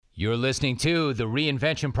You're listening to the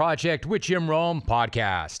Reinvention Project with Jim Rome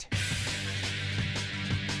podcast.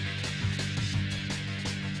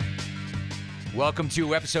 Welcome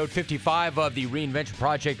to episode 55 of the Reinvention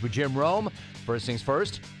Project with Jim Rome. First things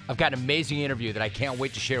first, I've got an amazing interview that I can't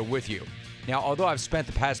wait to share with you. Now, although I've spent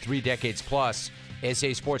the past 3 decades plus as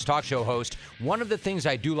a sports talk show host, one of the things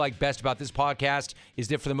I do like best about this podcast is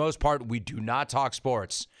that for the most part, we do not talk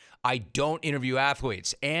sports. I don't interview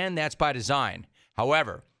athletes, and that's by design.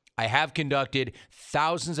 However, I have conducted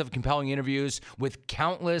thousands of compelling interviews with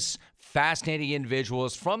countless fascinating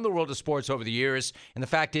individuals from the world of sports over the years, and the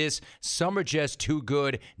fact is, some are just too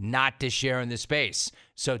good not to share in this space.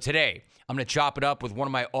 So today, I'm going to chop it up with one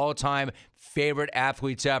of my all-time favorite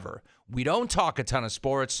athletes ever. We don't talk a ton of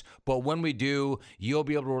sports, but when we do, you'll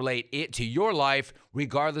be able to relate it to your life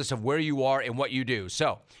regardless of where you are and what you do.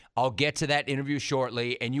 So I'll get to that interview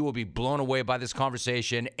shortly, and you will be blown away by this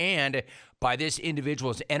conversation and by this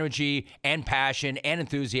individual's energy and passion and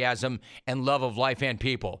enthusiasm and love of life and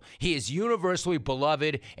people. He is universally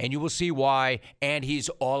beloved, and you will see why, and he's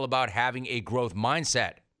all about having a growth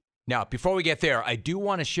mindset. Now, before we get there, I do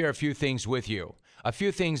want to share a few things with you. A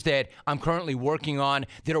few things that I'm currently working on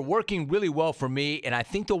that are working really well for me, and I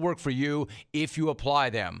think they'll work for you if you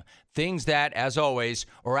apply them. Things that, as always,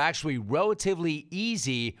 are actually relatively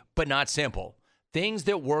easy but not simple. Things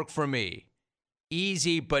that work for me.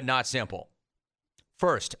 Easy but not simple.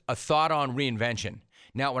 First, a thought on reinvention.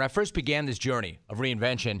 Now, when I first began this journey of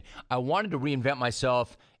reinvention, I wanted to reinvent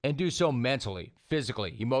myself and do so mentally,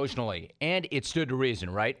 physically, emotionally, and it stood to reason,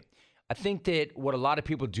 right? I think that what a lot of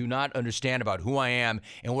people do not understand about who I am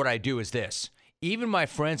and what I do is this. Even my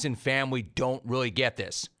friends and family don't really get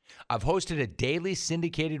this. I've hosted a daily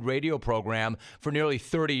syndicated radio program for nearly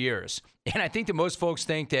 30 years. And I think that most folks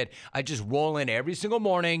think that I just roll in every single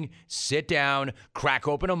morning, sit down, crack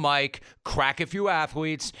open a mic, crack a few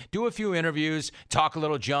athletes, do a few interviews, talk a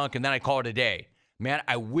little junk, and then I call it a day. Man,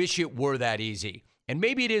 I wish it were that easy. And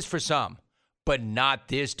maybe it is for some, but not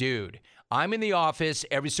this dude. I'm in the office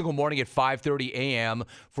every single morning at 5:30 a.m.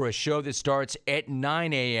 for a show that starts at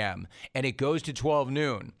 9 a.m. and it goes to 12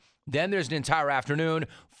 noon. Then there's an entire afternoon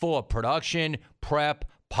full of production, prep,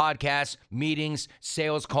 podcasts, meetings,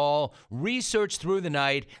 sales call, research through the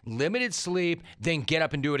night, limited sleep, then get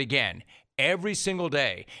up and do it again. Every single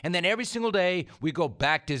day. And then every single day, we go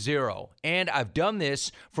back to zero. And I've done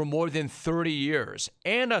this for more than 30 years.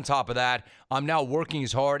 And on top of that, I'm now working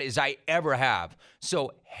as hard as I ever have.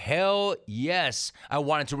 So hell yes, I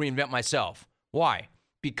wanted to reinvent myself. Why?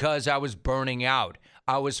 Because I was burning out.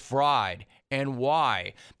 I was fried. And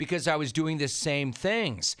why? Because I was doing the same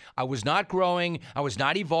things. I was not growing. I was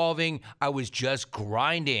not evolving. I was just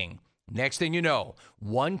grinding. Next thing you know,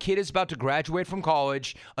 one kid is about to graduate from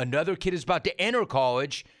college, another kid is about to enter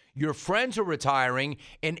college, your friends are retiring,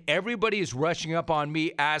 and everybody is rushing up on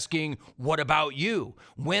me asking, what about you?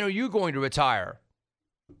 When are you going to retire?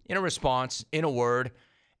 In a response, in a word,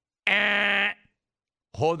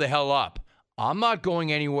 hold the hell up. I'm not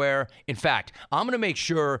going anywhere. In fact, I'm going to make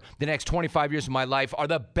sure the next 25 years of my life are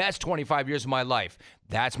the best 25 years of my life.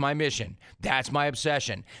 That's my mission. That's my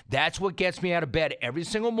obsession. That's what gets me out of bed every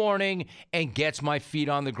single morning and gets my feet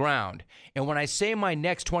on the ground. And when I say my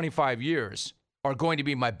next 25 years are going to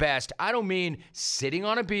be my best, I don't mean sitting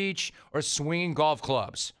on a beach or swinging golf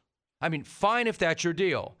clubs. I mean, fine if that's your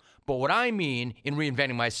deal. But what I mean in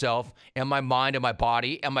reinventing myself and my mind and my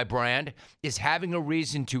body and my brand is having a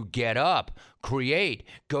reason to get up, create,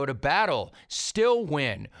 go to battle, still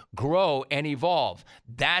win, grow, and evolve.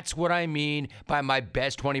 That's what I mean by my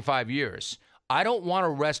best 25 years. I don't want to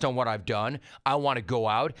rest on what I've done. I want to go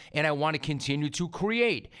out and I want to continue to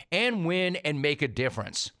create and win and make a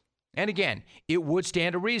difference. And again, it would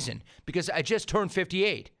stand to reason because I just turned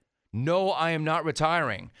 58. No, I am not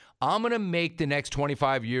retiring. I'm going to make the next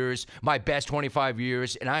 25 years my best 25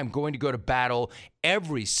 years, and I'm going to go to battle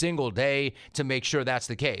every single day to make sure that's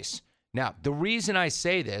the case. Now, the reason I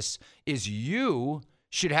say this is you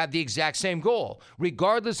should have the exact same goal,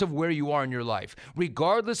 regardless of where you are in your life,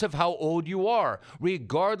 regardless of how old you are,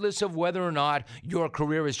 regardless of whether or not your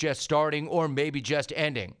career is just starting or maybe just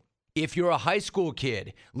ending. If you're a high school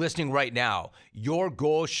kid listening right now, your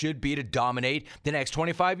goal should be to dominate the next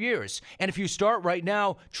 25 years. And if you start right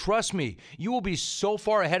now, trust me, you will be so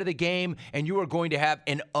far ahead of the game and you are going to have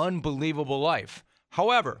an unbelievable life.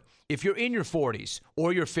 However, if you're in your 40s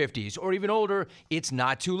or your 50s or even older, it's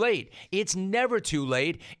not too late. It's never too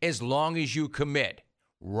late as long as you commit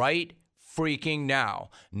right freaking now.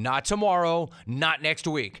 Not tomorrow, not next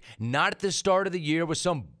week, not at the start of the year with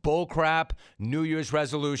some bullcrap New Year's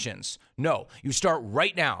resolutions. No, you start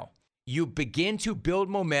right now. You begin to build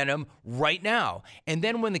momentum right now. And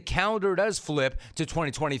then when the calendar does flip to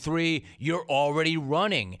 2023, you're already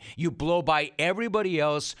running. You blow by everybody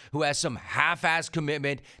else who has some half-assed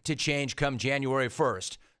commitment to change come January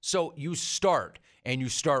 1st. So you start, and you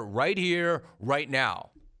start right here, right now.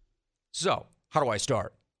 So how do I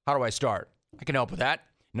start? How do I start? I can help with that.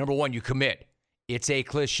 Number one, you commit. It's a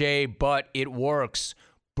cliche, but it works.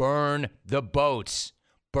 Burn the boats.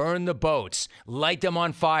 Burn the boats. Light them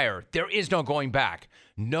on fire. There is no going back.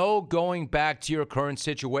 No going back to your current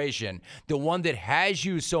situation. The one that has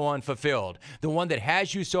you so unfulfilled. The one that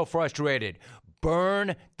has you so frustrated.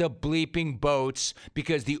 Burn the bleeping boats,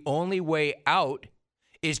 because the only way out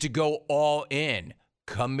is to go all in.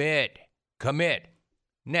 Commit. Commit.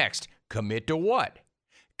 Next, commit to what?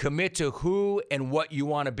 Commit to who and what you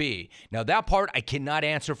want to be. Now, that part I cannot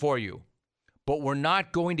answer for you. But we're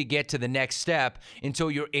not going to get to the next step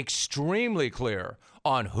until you're extremely clear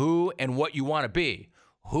on who and what you want to be,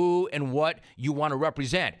 who and what you want to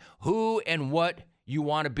represent, who and what you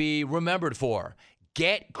want to be remembered for.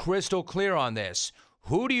 Get crystal clear on this.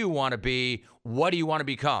 Who do you want to be? What do you want to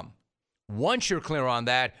become? Once you're clear on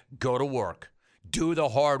that, go to work. Do the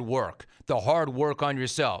hard work on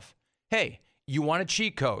yourself. Hey, you want a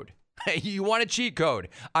cheat code? You want a cheat code?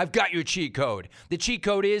 I've got your cheat code. The cheat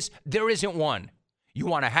code is there isn't one. You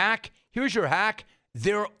want a hack? Here's your hack.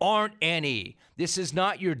 There aren't any. This is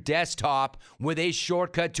not your desktop with a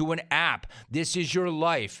shortcut to an app. This is your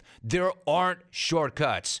life. There aren't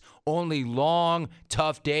shortcuts. Only long,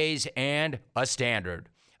 tough days and a standard.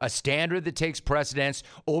 A standard that takes precedence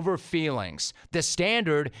over feelings. The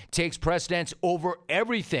standard takes precedence over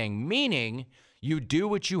everything, meaning you do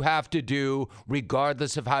what you have to do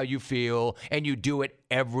regardless of how you feel, and you do it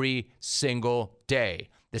every single day.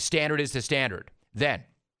 The standard is the standard. Then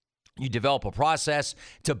you develop a process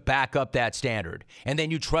to back up that standard, and then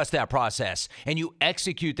you trust that process, and you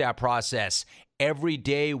execute that process every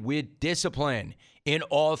day with discipline in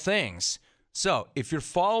all things. So if you're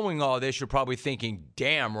following all this, you're probably thinking,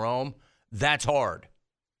 damn, Rome, that's hard.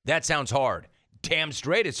 That sounds hard. Damn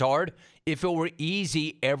straight it's hard. If it were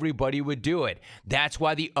easy, everybody would do it. That's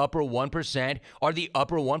why the upper 1% are the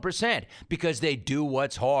upper 1%, because they do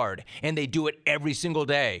what's hard, and they do it every single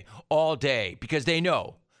day, all day, because they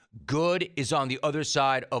know good is on the other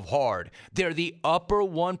side of hard. They're the upper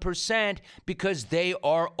 1% because they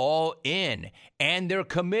are all in, and they're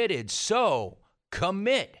committed. So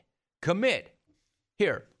commit.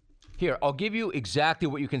 Here, I'll give you exactly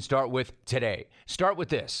what you can start with today. Start with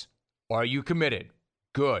this. Are you committed?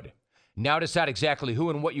 Good. Now decide exactly who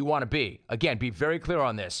and what you want to be. Again, be very clear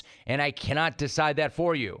on this, and I cannot decide that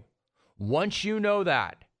for you. Once you know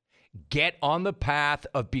that, get on the path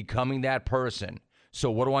of becoming that person.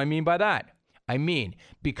 So what do I mean by that? I mean,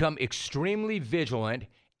 become extremely vigilant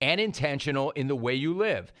and intentional in the way you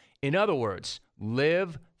live. In other words,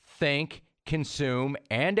 live, think, consume,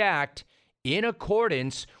 and act in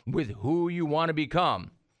accordance with who you want to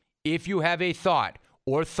become. If you have a thought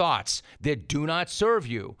or thoughts that do not serve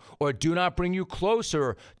you or do not bring you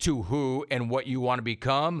closer to who and what you want to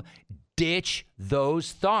become, ditch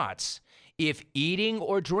those thoughts. If eating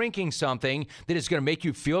or drinking something that is going to make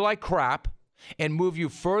you feel like crap and move you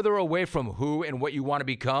further away from who and what you want to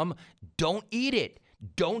become, don't eat it.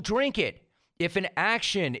 Don't drink it. If an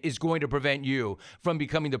action is going to prevent you from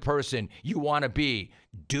becoming the person you want to be,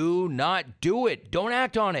 do not do it. Don't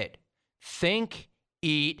act on it. Think,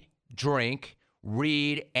 eat, drink,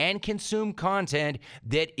 read, and consume content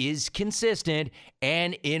that is consistent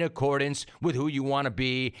and in accordance with who you want to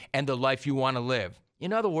be and the life you want to live.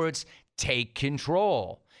 In other words, take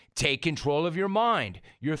control. Take control of your mind,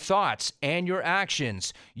 your thoughts, and your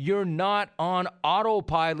actions. You're not on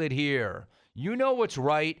autopilot here. You know what's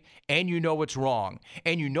right, and you know what's wrong.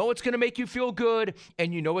 And you know what's going to make you feel good,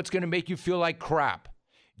 and you know what's going to make you feel like crap.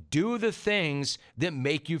 Do the things that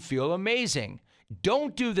make you feel amazing.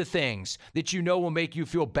 Don't do the things that you know will make you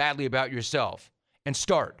feel badly about yourself. And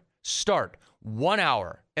start 1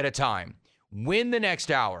 hour at a time. Win the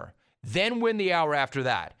next hour, then win the hour after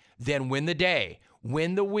that, then win the day,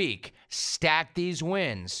 win the week. Stack these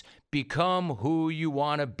wins. Become who you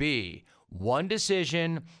want to be. One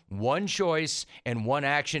decision, one choice, and one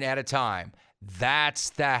action at a time. That's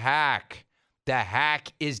the hack. The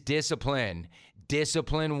hack is discipline.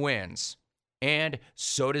 Discipline wins. And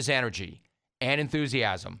so does energy and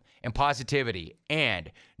enthusiasm and positivity.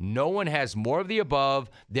 And no one has more of the above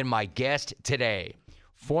than my guest today,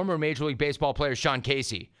 former Major League Baseball player Sean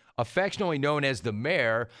Casey, affectionately known as the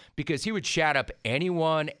Mayor because he would chat up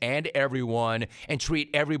anyone and everyone and treat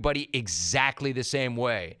everybody exactly the same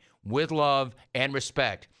way, with love and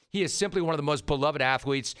respect. He is simply one of the most beloved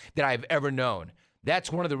athletes that I've ever known.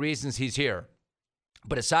 That's one of the reasons he's here.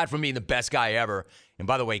 But aside from being the best guy ever, and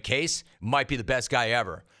by the way, Case might be the best guy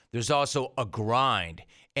ever, there's also a grind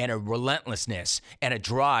and a relentlessness and a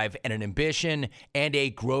drive and an ambition and a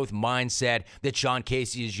growth mindset that Sean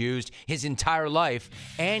Casey has used his entire life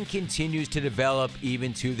and continues to develop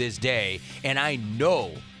even to this day. And I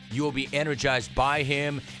know you will be energized by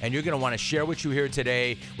him, and you're going to want to share what you hear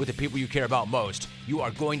today with the people you care about most. You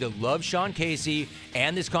are going to love Sean Casey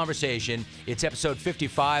and this conversation. It's episode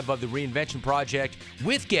 55 of the Reinvention Project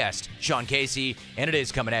with guest Sean Casey, and it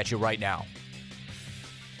is coming at you right now.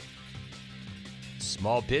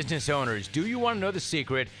 Small business owners, do you want to know the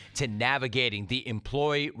secret to navigating the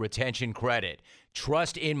employee retention credit?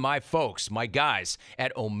 Trust in my folks, my guys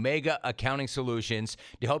at Omega Accounting Solutions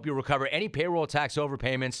to help you recover any payroll tax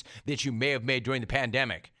overpayments that you may have made during the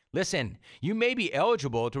pandemic. Listen, you may be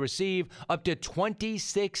eligible to receive up to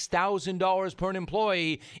 $26,000 per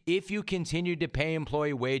employee if you continue to pay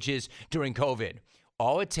employee wages during COVID.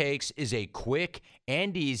 All it takes is a quick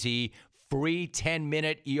and easy free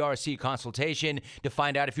 10-minute ERC consultation to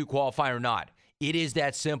find out if you qualify or not. It is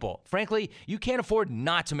that simple. Frankly, you can't afford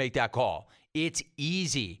not to make that call. It's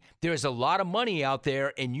easy. There's a lot of money out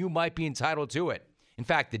there, and you might be entitled to it. In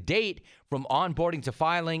fact, the date from onboarding to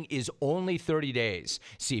filing is only 30 days.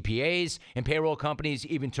 CPAs and payroll companies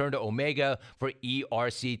even turn to Omega for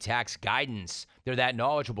ERC tax guidance. They're that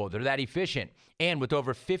knowledgeable. They're that efficient. And with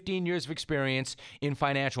over 15 years of experience in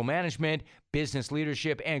financial management, business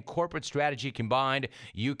leadership, and corporate strategy combined,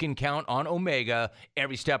 you can count on Omega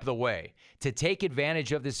every step of the way. To take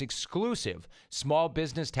advantage of this exclusive small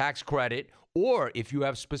business tax credit, or if you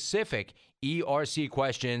have specific ERC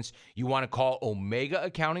questions, you want to call Omega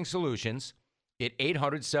Accounting Solutions at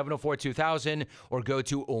 800-704-2000 or go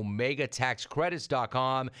to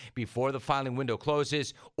OmegaTaxCredits.com before the filing window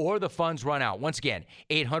closes or the funds run out. Once again,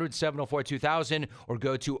 800-704-2000 or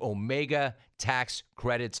go to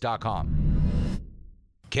OmegaTaxCredits.com.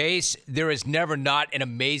 Case, there is never not an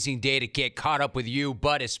amazing day to get caught up with you,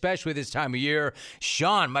 but especially this time of year.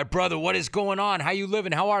 Sean, my brother, what is going on? How you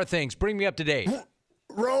living? How are things? Bring me up to date.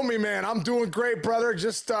 Romy, man, I'm doing great, brother.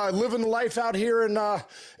 Just living life out here in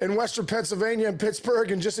Western Pennsylvania and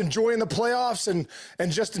Pittsburgh, and just enjoying the playoffs and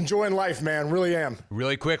just enjoying life, man. Really am.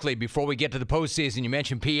 Really quickly, before we get to the postseason, you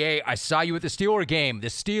mentioned PA. I saw you at the Steelers game. The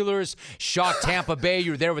Steelers shocked Tampa Bay.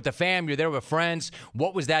 You're there with the fam. You're there with friends.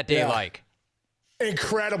 What was that day like?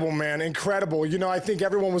 Incredible, man. Incredible. You know, I think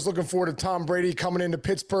everyone was looking forward to Tom Brady coming into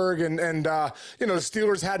Pittsburgh and the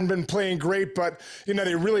Steelers hadn't been playing great, but,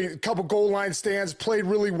 they really, a couple goal line stands, played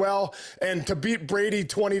really well. And to beat Brady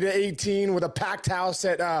 20-18 with a packed house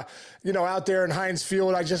at, out there in Heinz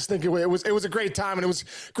Field, I just think it was a great time. And it was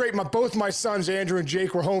great. Both my sons, Andrew and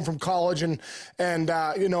Jake, were home from college and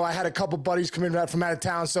I had a couple buddies come in from out of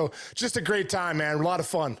town. So just a great time, man. A lot of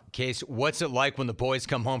fun. Case, what's it like when the boys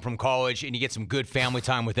come home from college and you get some good family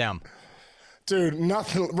time with them? Dude,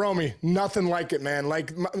 nothing, Romy, nothing like it, man.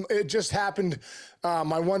 Like, it just happened.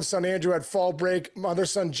 My one son, Andrew, had fall break. My other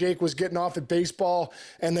son, Jake, was getting off at baseball,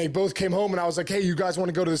 and they both came home, and I was like, hey, you guys want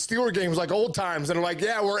to go to the Steeler games like old times? And they're like,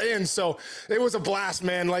 yeah, we're in. So it was a blast,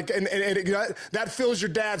 man. Like, and that fills your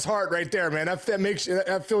dad's heart right there, man. That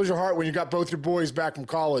fills your heart when you got both your boys back from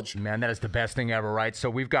college. Man, that is the best thing ever, right? So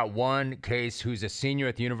we've got one Case who's a senior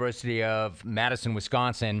at the University of Madison,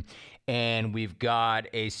 Wisconsin, and we've got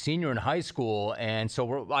a senior in high school. And so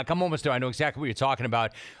we're like, I'm almost there. I know exactly what you're talking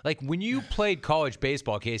about. Like, when you played college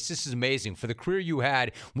baseball, Case, this is amazing. For the career you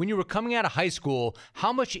had, when you were coming out of high school,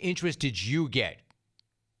 how much interest did you get?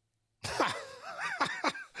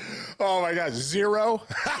 Oh my gosh, zero.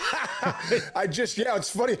 It's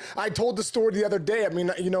funny. I told the story the other day. I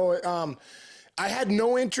mean, I had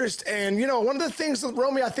no interest. And, one of the things,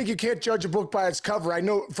 Romy, I think you can't judge a book by its cover. I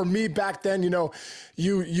know for me back then, you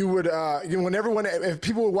would, if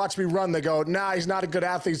people would watch me run, they go, nah, he's not a good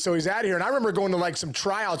athlete, so he's out of here. And I remember going to like some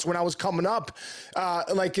tryouts when I was coming up,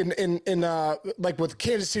 like with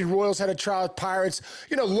Kansas City Royals had a tryout, Pirates,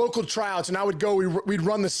 local tryouts. And I would go, we'd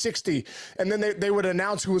run the 60, and then they would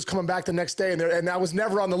announce who was coming back the next day. And I was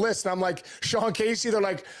never on the list. And I'm like, Sean Casey, they're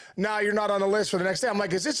like, nah, you're not on the list for the next day. I'm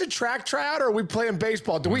like, is this a track tryout or are we playing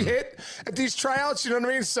baseball? Do we hit at these tryouts? You know what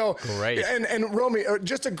I mean? So great. And Romy,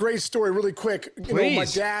 just a great story really quick. My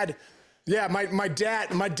dad, my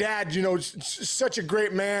dad, such a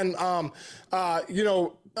great man.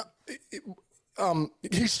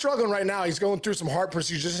 he's struggling right now. He's going through some heart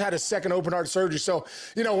procedures. Just had a second open heart surgery. So,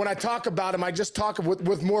 when I talk about him, I just talk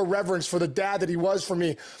with more reverence for the dad that he was for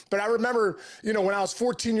me. But I remember, when I was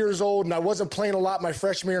 14 years old and I wasn't playing a lot my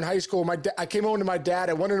freshman year in high school, I came home to my dad.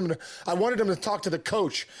 I wanted him to talk to the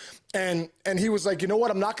coach. And he was like, you know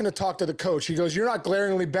what? I'm not going to talk to the coach. He goes, you're not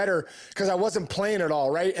glaringly better because I wasn't playing at all,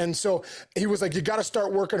 right? And so he was like, you got to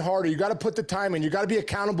start working harder. You got to put the time in. You got to be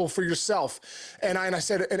accountable for yourself. And I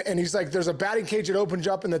said, and he's like, there's a batting cage that opens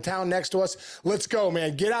up in the town next to us. Let's go,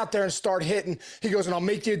 man. Get out there and start hitting. He goes, and I'll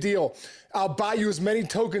make you a deal. I'll buy you as many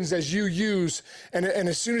tokens as you use. And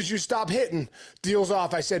as soon as you stop hitting, deal's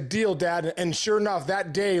off. I said, deal, Dad. And sure enough,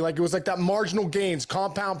 that day, like it was like that marginal gains,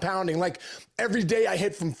 compound pounding. Like every day I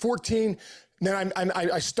hit from 14. Then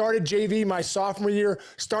I started JV my sophomore year,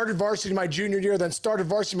 started varsity my junior year, then started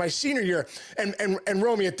varsity my senior year. And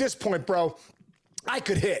Romy, at this point, bro, I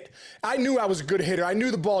could hit. I knew I was a good hitter. I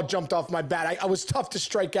knew the ball jumped off my bat. I was tough to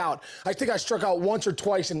strike out. I think I struck out once or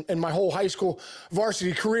twice in my whole high school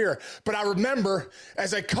varsity career. But I remember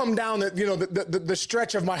as I come down the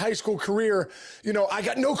stretch of my high school career, I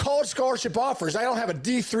got no college scholarship offers. I don't have a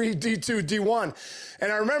D3, D2, D1.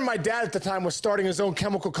 And I remember my dad at the time was starting his own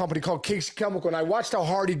chemical company called Casey Chemical, and I watched how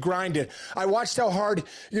hard he grinded. I watched how hard,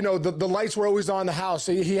 the lights were always on the house.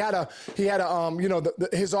 So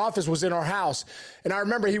his office was in our house. And I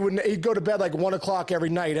remember he'd go to bed like 1 o'clock every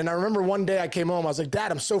night. And I remember one day I came home, I was like,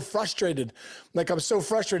 Dad, I'm so frustrated. I'm so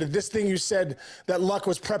frustrated. This thing you said that luck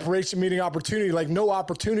was preparation meeting opportunity, like no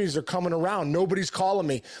opportunities are coming around. Nobody's calling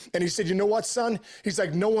me. And he said, you know what, son? He's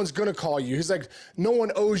like, no one's going to call you. He's like, no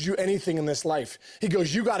one owes you anything in this life. He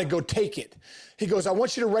goes, you got to go take it. He goes, I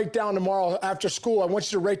want you to write down tomorrow after school, I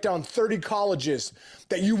want you to write down 30 colleges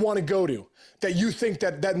that you want to go to, that you think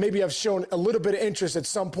that maybe have shown a little bit of interest at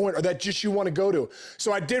some point or that just you want to go to.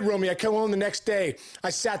 So I did, Romy. I came home the next day. I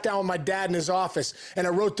sat down with my dad in his office, and I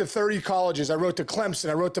wrote to 30 colleges. I wrote to Clemson.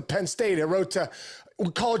 I wrote to Penn State. I wrote to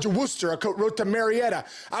College of Worcester. I wrote to Marietta.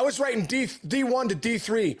 I was writing D1 to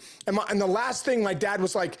D3. And the last thing my dad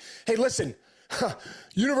was like, hey, listen,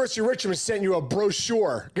 University of Richmond sent you a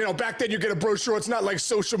brochure. Back then you get a brochure. It's not like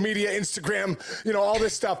social media, Instagram, all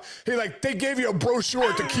this stuff. They gave you a brochure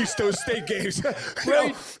at the Keystone State games.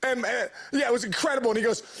 Right. Yeah, it was incredible. And he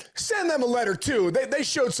goes, send them a letter too. They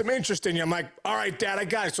showed some interest in you. I'm like, all right, Dad, I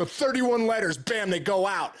got it. So 31 letters, bam, they go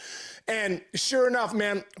out. And sure enough,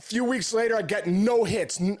 man, a few weeks later, I get no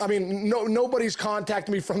hits. I mean, nobody's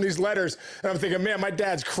contacting me from these letters. And I'm thinking, man, my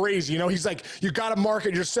dad's crazy. He's like, you got to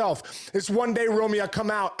market yourself. This one day, Romy, I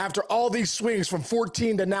come out after all these swings from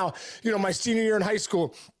 14 to now, my senior year in high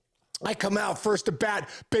school. I come out, first at bat,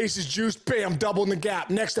 bases juiced, bam, doubling the gap.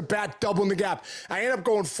 Next at bat, doubling the gap. I end up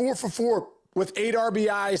going 4 for 4 with 8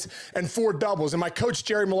 RBIs and 4 doubles. And my coach,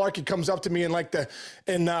 Jerry Malarkey, comes up to me in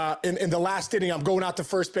the last inning. I'm going out to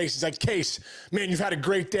first base. He's like, Case, man, you've had a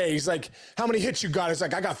great day. He's like, how many hits you got? He's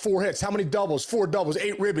like, I got 4 hits. How many doubles? 4 doubles,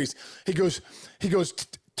 8 ribbies. He goes,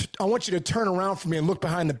 I want you to turn around for me and look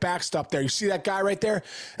behind the backstop there. You see that guy right there?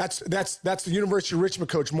 That's the University of Richmond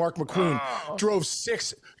coach, Mark McQueen. Oh. Drove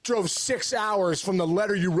 6 hours from the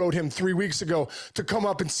letter you wrote him 3 weeks ago to come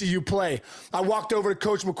up and see you play. I walked over to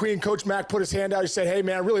Coach McQueen. Coach Mack put his hand out. He said, hey,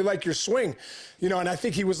 man, I really like your swing. And I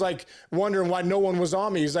think he was like wondering why no one was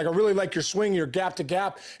on me. He's like, I really like your swing, your gap to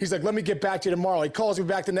gap. He's like, let me get back to you tomorrow. He calls me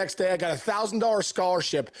back the next day. I got $1,000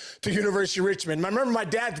 scholarship to University of Richmond. And I remember my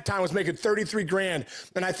dad at the time was making $33,000.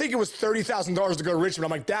 And I think it was $30,000 to go to Richmond.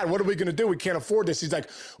 I'm like, Dad, what are we going to do? We can't afford this. He's like,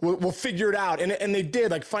 we'll figure it out. And they did,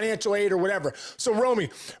 like financial aid or whatever. So Romy,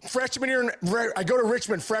 freshman year, I go to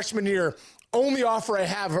Richmond freshman year. Only offer I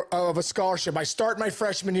have of a scholarship. I start my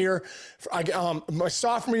freshman year. I start my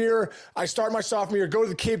sophomore year, go to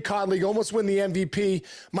the Cape Cod League, almost win the MVP.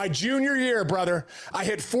 My junior year, brother, I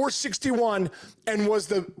hit .461 and was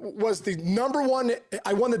the number one.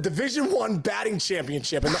 I won the Division I batting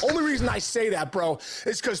championship. And the only reason I say that, bro,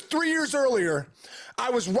 is because 3 years earlier, I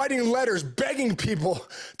was writing letters begging people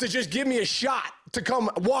to just give me a shot to come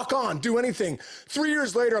walk on, do anything. 3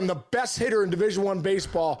 years later, I'm the best hitter in Division I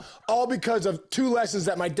baseball, all because of 2 lessons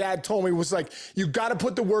that my dad told me. Was like, you got to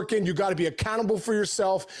put the work in, you got to be accountable for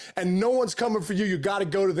yourself, and no one's coming for you. You got to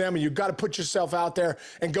go to them, and you got to put yourself out there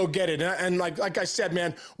and go get it. And like I said,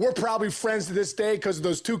 man, we're probably friends to this day because of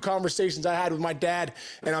those 2 conversations I had with my dad,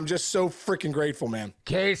 and I'm just so freaking grateful, man.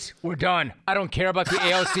 Case, we're done. I don't care about the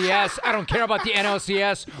ALCS. I don't care about the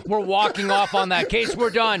NLCS. We're walking off on that. Case, we're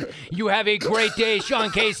done. You have a great day, Sean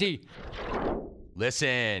Casey.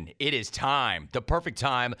 Listen, it is time, the perfect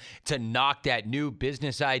time to knock that new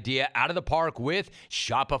business idea out of the park with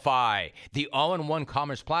Shopify, the all-in-one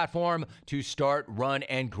commerce platform to start, run,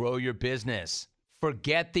 and grow your business.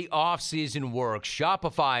 Forget the off-season work.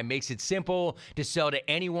 Shopify makes it simple to sell to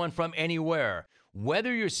anyone from anywhere.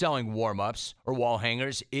 Whether you're selling warm-ups or wall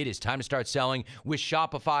hangers, it is time to start selling with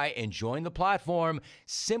Shopify and join the platform,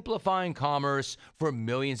 simplifying commerce for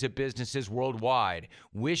millions of businesses worldwide.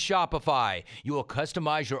 With Shopify, you will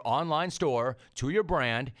customize your online store to your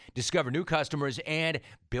brand, discover new customers, and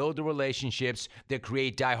build the relationships that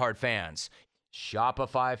create diehard fans.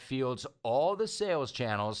 Shopify fields all the sales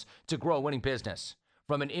channels to grow a winning business.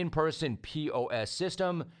 From an in-person POS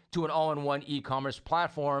system to an all-in-one e-commerce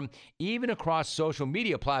platform, even across social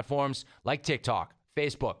media platforms like TikTok,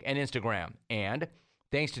 Facebook, and Instagram. And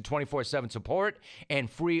thanks to 24/7 support and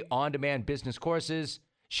free on-demand business courses,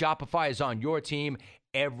 Shopify is on your team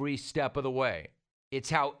every step of the way. It's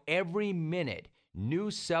how every minute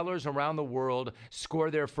new sellers around the world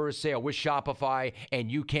score their first sale with Shopify,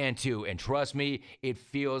 and you can too. And trust me, it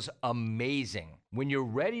feels amazing. When you're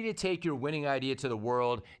ready to take your winning idea to the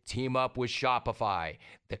world, team up with Shopify,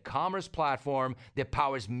 the commerce platform that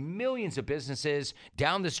powers millions of businesses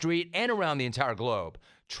down the street and around the entire globe.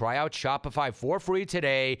 Try out Shopify for free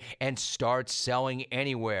today and start selling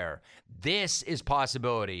anywhere. This is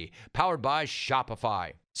Possibility, powered by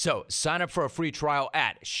Shopify. So sign up for a free trial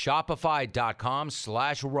at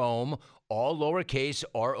shopify.com/Rome, all lowercase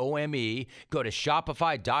ROME. Go to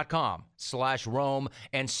shopify.com/Rome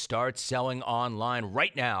and start selling online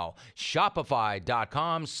right now.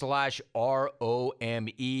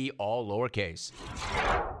 Shopify.com/ROME, all lowercase.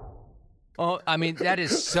 Oh, I mean, that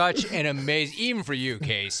is such an amazing, even for you,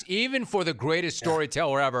 Case, even for the greatest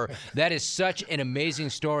storyteller ever, that is such an amazing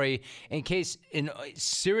story. And Case,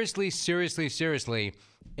 seriously,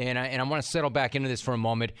 and I want to settle back into this for a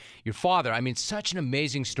moment. Your father, I mean, such an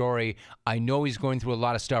amazing story. I know he's going through a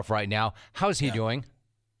lot of stuff right now. How's he doing?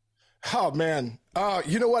 Oh man,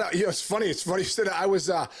 you know what? It's funny. It's funny you said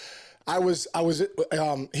that.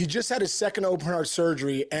 He just had his second open heart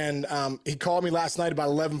surgery, and he called me last night about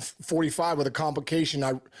 11:45 with a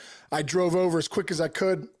complication. I drove over as quick as I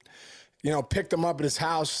could, picked him up at his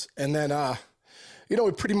house, and then,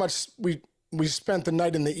 we spent the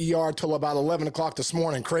night in the ER till about 11 o'clock this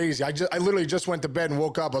morning. Crazy. I literally just went to bed and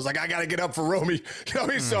woke up. I was like, I got to get up for Romy.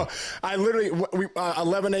 So I literally,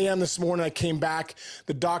 11 a.m. this morning, I came back.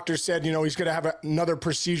 The doctor said, he's going to have another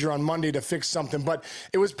procedure on Monday to fix something. But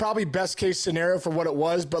it was probably best case scenario for what it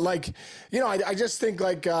was. But I just think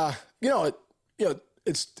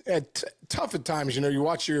it's tough at times. You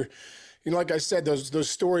watch your, like I said,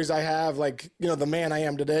 those stories I have, the man I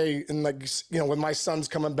am today, and when my son's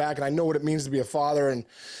coming back, and I know what it means to be a father, and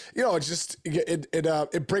it's just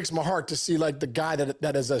it breaks my heart to see the guy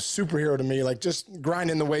that is a superhero to me, just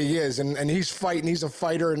grinding the way he is, and he's fighting, he's a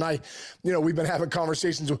fighter, and we've been having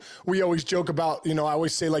conversations. We always joke about, I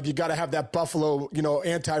always say you got to have that Buffalo,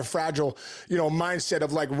 anti-fragile, mindset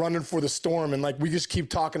of running for the storm, and we just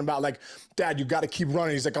keep talking about Dad, you got to keep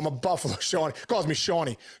running. He's like, I'm a Buffalo, Shawnee. He calls me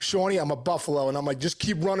Shawnee. Shawnee, I'm a Buffalo. And I'm like, just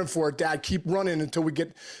keep running for it, Dad. Keep running until we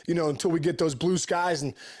get, until we get those blue skies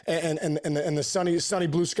and the sunny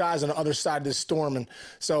blue skies on the other side of this storm. And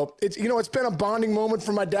so it's, it's been a bonding moment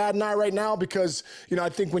for my dad and I right now because, I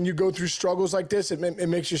think when you go through struggles like this, it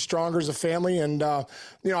makes you stronger as a family. And, I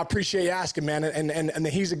appreciate you asking, man. And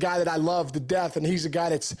he's a guy that I love to death. And he's a guy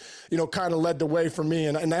that's, kind of led the way for me.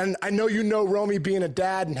 And I know, Romy, being a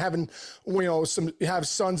dad and having, have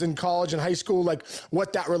sons in college and high school,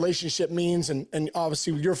 what that relationship means, and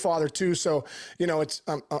obviously your father too. So, it's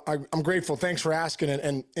I'm grateful. Thanks for asking.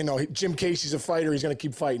 And Jim Casey's a fighter. He's going to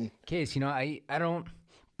keep fighting. Case, I don't.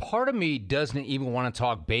 Part of me doesn't even want to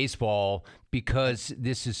talk baseball because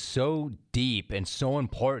this is so deep and so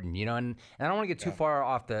important, and I don't want to get too far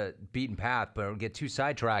off the beaten path, but get too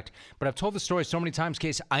sidetracked. But I've told the story so many times,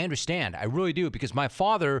 Case, I understand. I really do, because my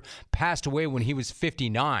father passed away when he was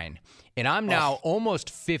 59, and I'm now almost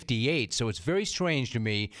 58, so it's very strange to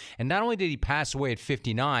me. And not only did he pass away at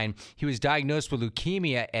 59, he was diagnosed with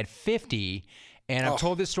leukemia at 50. And I've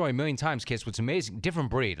told this story a million times, Case. What's amazing, different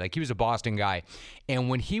breed. He was a Boston guy. And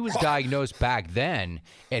when he was diagnosed back then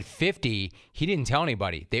at 50, he didn't tell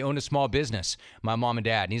anybody. They owned a small business, my mom and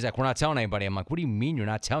dad. And he's like, we're not telling anybody. I'm like, what do you mean you're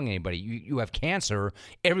not telling anybody? You have cancer.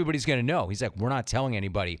 Everybody's going to know. He's like, we're not telling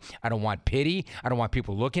anybody. I don't want pity. I don't want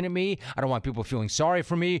people looking at me. I don't want people feeling sorry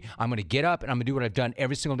for me. I'm going to get up and I'm going to do what I've done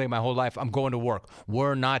every single day my whole life. I'm going to work.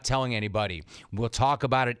 We're not telling anybody. We'll talk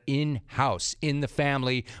about it in-house, in the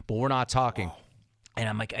family, but we're not talking. And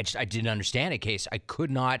I'm like, I didn't understand it, Case. I could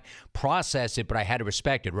not process it, but I had to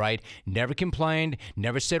respect it, right? Never complained,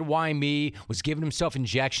 never said why me, was giving himself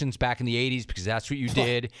injections back in the 80s because that's what you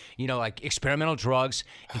did, like experimental drugs.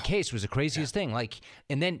 And Case was the craziest thing. Like,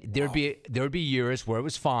 and then there would be years where it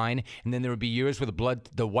was fine, and then there would be years where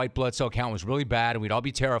the white blood cell count was really bad, and we'd all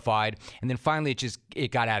be terrified. And then finally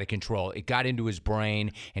it got out of control. It got into his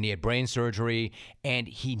brain, and he had brain surgery, and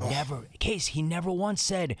he never once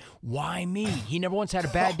said, why me? He never once had a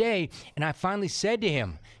bad day. And I finally said to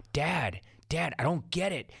him, Dad, I don't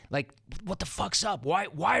get it. Like, what the fuck's up? Why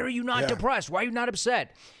are you not depressed? Why are you not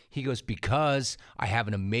upset? He goes, because I have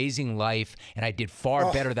an amazing life and I did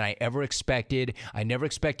far better than I ever expected. I never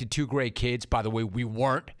expected 2 great kids. By the way, we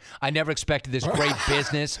weren't. I never expected this great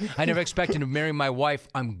business. I never expected to marry my wife.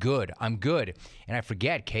 I'm good. And I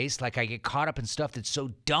forget, Case, like I get caught up in stuff that's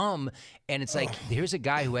so dumb. And it's like, here's a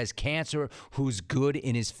guy who has cancer, who's good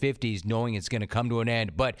in his 50s, knowing it's going to come to an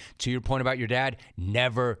end. But to your point about your dad,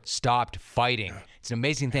 never stopped fighting. It's an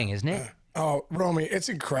amazing thing, isn't it? Oh, Romy, it's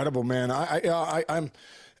incredible, man. I'm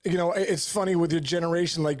it's funny with your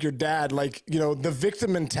generation, like your dad, like, the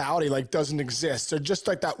victim mentality, like, doesn't exist. They're just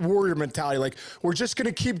like that warrior mentality. Like, we're just going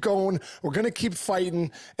to keep going. We're going to keep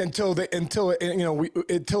fighting until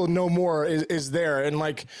no more is there. And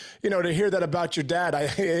like, to hear that about your dad,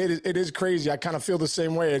 it is crazy. I kind of feel the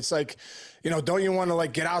same way. It's like, don't you want to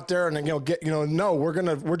like get out there and no, we're going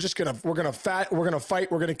to fight. We're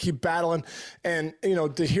going to keep battling. And,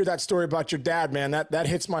 to hear that story about your dad, man, that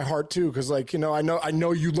hits my heart too. Cause like, I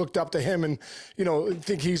know you looked up to him and,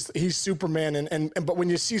 think he's Superman. But when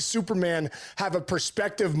you see Superman have a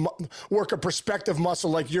perspective muscle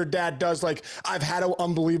like your dad does, like I've had an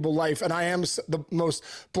unbelievable life and I am the most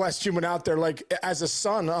blessed human out there. Like as a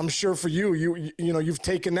son, I'm sure for you've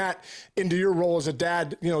taken that into your role as a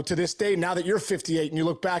dad, to this day, now that you're 58 and you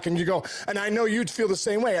look back and you go, and I know you'd feel the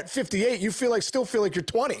same way at 58, you still feel like you're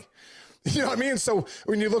 20. You know what I mean? So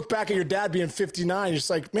when you look back at your dad being 59, it's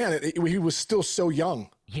like, man, he was still so young.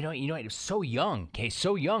 He was so young, okay,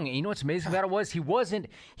 so young. And you know what's amazing about it was he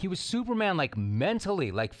was Superman, like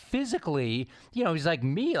mentally, like physically, he's like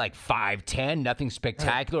me, like 5'10", nothing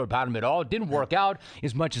spectacular about him at all. Didn't work out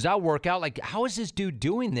as much as I work out. Like, how is this dude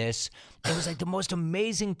doing this? It was like the most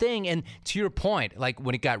amazing thing. And to your point, like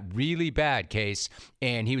when it got really bad, Case,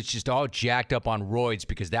 and he was just all jacked up on roids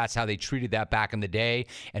because that's how they treated that back in the day.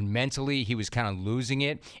 And mentally, he was kind of losing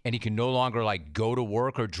it and he could no longer like go to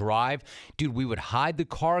work or drive. Dude, we would hide the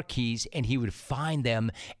car keys and he would find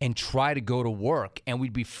them and try to go to work. And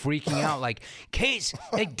we'd be freaking out like, Case,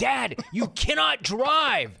 like, Dad, you cannot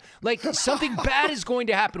drive. Like something bad is going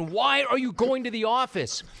to happen. Why are you going to the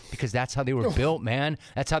office? Because that's how they were built, man.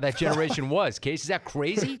 That's how that generation was. Case, is that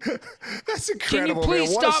crazy? That's incredible. Can you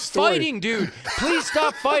please stop fighting, dude? Please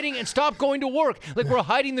stop fighting and stop going to work. Like we're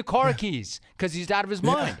hiding the car keys because he's out of his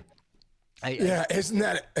mind. Isn't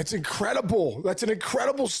that? It's incredible. That's an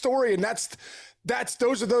incredible story, and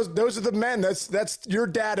those are the men. That's your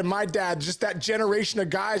dad and my dad. Just that generation of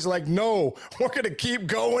guys. Like, no, we're gonna keep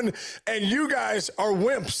going, and you guys are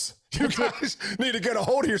wimps. You guys need to get a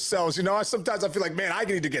hold of yourselves. Sometimes I feel like, man, I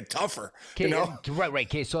need to get tougher. Right.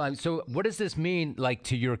 Okay, so what does this mean, like,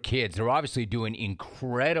 to your kids? They're obviously doing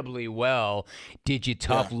incredibly well. Did you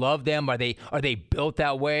tough love them? Are they built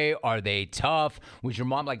that way? Are they tough? Was your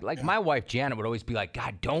mom like my wife Janet would always be like,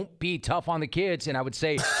 God, don't be tough on the kids, and I would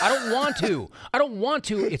say, I don't want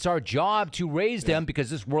to. It's our job to raise them because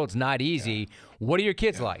this world's not easy. What are your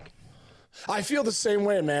kids like? I feel the same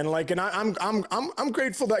way, man. Like, and I'm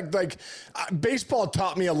grateful that baseball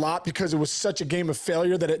taught me a lot because it was such a game of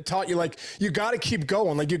failure that it taught you, like, you got to keep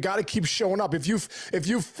going. Like, you got to keep showing up. If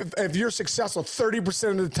you're successful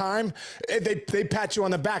 30% of the time, they pat you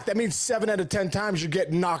on the back. That means 7 out of 10 times you're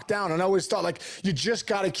getting knocked down. And I always thought, like, you just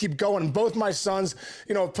got to keep going. And both my sons,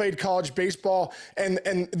 played college baseball, and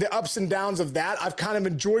the ups and downs of that, I've kind of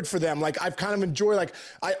enjoyed for them. Like, I've kind of enjoyed, like,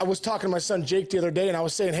 I was talking to my son Jake the other day, and I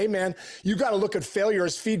was saying, hey, man, you got to look at failure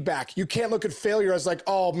as feedback. You can't look at failure as like,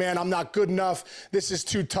 oh man, I'm not good enough. This is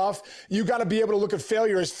too tough. You got to be able to look at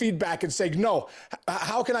failure as feedback and say, no,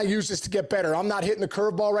 how can I use this to get better? I'm not hitting the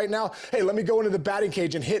curveball right now. Hey, let me go into the batting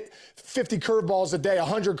cage and hit 50 curveballs a day,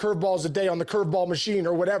 100 curveballs a day on the curveball machine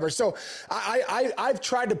or whatever. So I've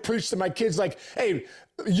tried to preach to my kids, like, hey,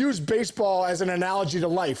 use baseball as an analogy to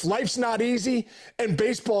life. Life's not easy, and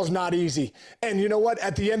baseball's not easy. And you know what?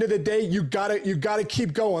 At the end of the day, you gotta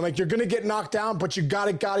keep going. Like, you're gonna get knocked down, but you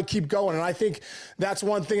gotta keep going. And I think that's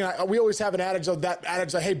one thing. We always have an adage of,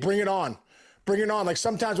 hey, bring it on. bring it on. Like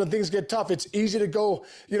sometimes when things get tough, it's easy to go,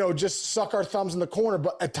 just suck our thumbs in the corner.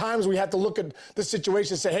 But at times we have to look at the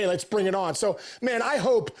situation and say, hey, let's bring it on. So, man, I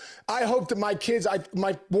hope that my kids,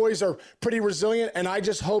 my boys are pretty resilient. And I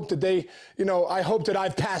just hope that they, I hope that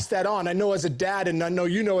I've passed that on. I know as a dad, and I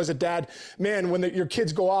know as a dad, man, when your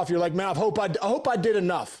kids go off, you're like, man, I hope I did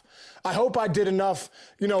enough. I hope I did enough,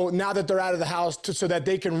 now that they're out of the house so that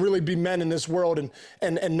they can really be men in this world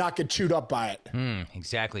and not get chewed up by it.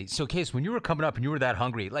 Exactly. So, Case, when you were coming up and you were that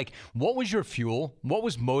hungry, like, what was your fuel? What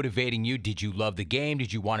was motivating you? Did you love the game?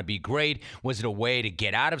 Did you want to be great? Was it a way to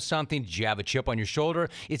get out of something? Did you have a chip on your shoulder?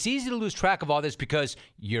 It's easy to lose track of all this because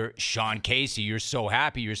you're Sean Casey. You're so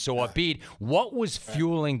happy. You're so upbeat. What was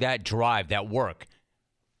fueling that drive, that work?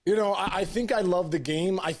 I think I love the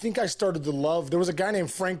game. I think I started to love. There was a guy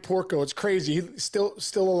named Frank Porco. It's crazy. He's still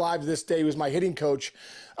alive to this day. He was my hitting coach,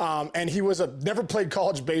 and he was never played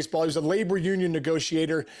college baseball. He was a labor union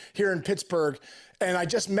negotiator here in Pittsburgh. And I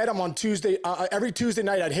just met him on Tuesday. Every Tuesday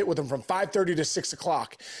night, I'd hit with him from 5:30 to 6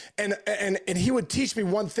 o'clock. And he would teach me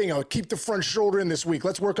one thing. I would keep the front shoulder in this week.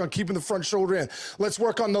 Let's work on keeping the front shoulder in. Let's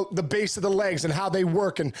work on the base of the legs and how they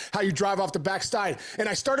work and how you drive off the backside. And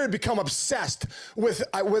I started to become obsessed with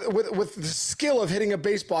the skill of hitting a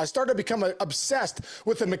baseball. I started to become obsessed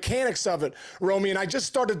with the mechanics of it, Romy. And I just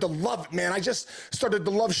started to love it, man. I just started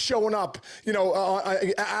to love showing up,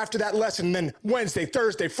 after that lesson. And then Wednesday,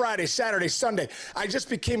 Thursday, Friday, Saturday, Sunday. I just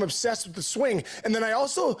became obsessed with the swing. And then I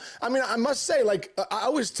must say, like, I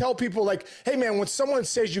always tell people, like, hey, man, when someone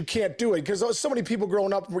says you can't do it, because so many people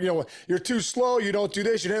growing up, you're too slow, you don't do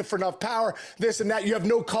this, you don't have enough power, this and that, you have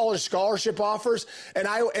no college scholarship offers.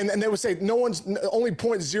 And they would say, only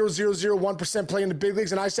 0.0001% play in the big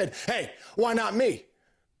leagues. And I said, hey, why not me?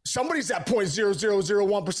 Somebody's at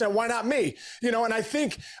 0.0001%. Why not me? And I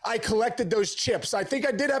think I collected those chips. I think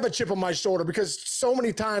I did have a chip on my shoulder because so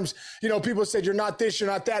many times, people said, you're not this, you're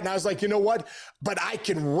not that. And I was like, you know what? But I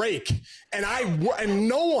can rake and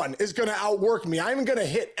no one is going to outwork me. I'm going to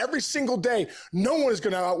hit every single day. No one is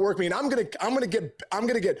going to outwork me. And I'm going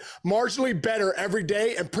to get marginally better every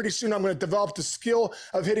day. And pretty soon I'm going to develop the skill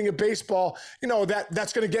of hitting a baseball,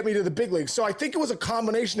 that's going to get me to the big leagues. So I think it was a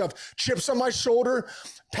combination of chips on my shoulder,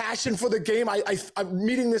 passion for the game. I'm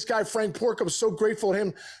meeting this guy, Frank Porco. I'm so grateful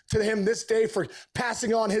to him this day for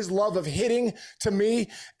passing on his love of hitting to me.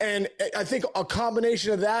 And I think a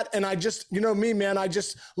combination of that. And I just, me, man, I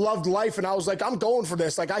just loved life. And I was like, I'm going for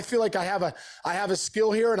this. Like, I feel like I have a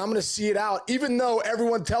skill here and I'm going to see it out. Even though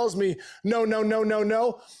everyone tells me,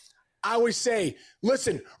 no. I always say,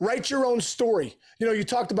 listen, write your own story. You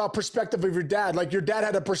talked about perspective of your dad. Like your dad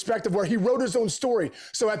had a perspective where he wrote his own story.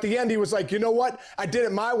 So at the end, he was like, you know what? I did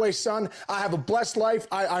it my way, son. I have a blessed life.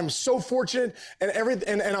 I'm so fortunate and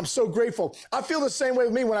I'm so grateful. I feel the same way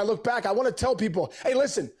with me when I look back. I want to tell people, hey,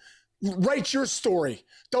 listen, write your story.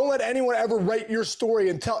 Don't let anyone ever write your story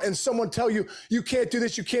and someone tell you, you can't do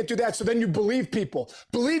this, you can't do that. So then you believe people.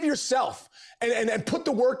 Believe yourself. And put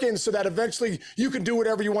the work in so that eventually you can do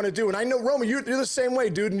whatever you want to do. And I know, Roman, you're the same way,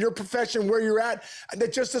 dude. In your profession, where you're at,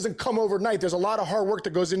 that just doesn't come overnight. There's a lot of hard work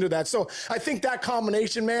that goes into that. So I think that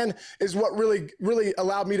combination, man, is what really, really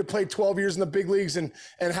allowed me to play 12 years in the big leagues and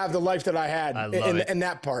have the life that I had in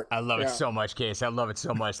that part. I love it so much, Case. I love it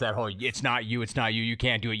so much. That whole, it's not you, you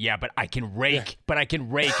can't do it. Yeah, but I can rake,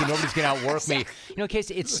 and nobody's going to outwork me.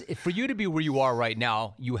 Case, it's for you to be where you are right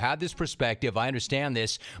now. You have this perspective. I understand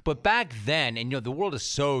this. But back then, and the world is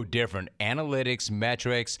so different. Analytics,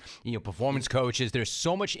 metrics, performance coaches. There's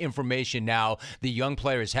so much information now the young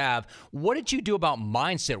players have. What did you do about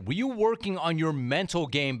mindset? Were you working on your mental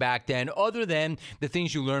game back then, other than the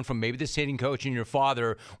things you learned from maybe the hitting coach and your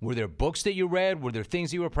father? Were there books that you read? Were there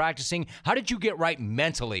things you were practicing? How did you get right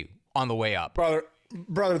mentally on the way up?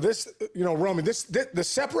 Brother, this, Roman, the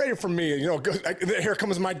separated from me, here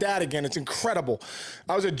comes my dad again. It's incredible.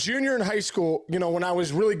 I was a junior in high school, when I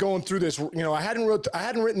was really going through this, I hadn't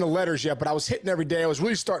written the letters yet, but I was hitting every day. I was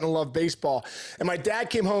really starting to love baseball. And my dad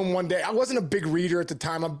came home one day. I wasn't a big reader at the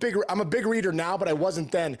time. I'm a big reader now, but I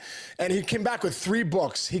wasn't then. And he came back with 3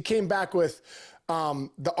 books. He came back with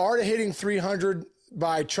The Art of Hitting 300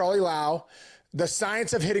 by Charlie Lau, The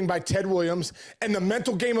Science of Hitting by Ted Williams, and The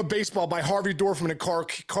Mental Game of Baseball by Harvey Dorfman and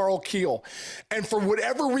Carl Keel. And for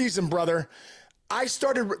whatever reason, brother, I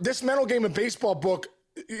started this Mental Game of Baseball book,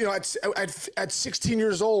 at 16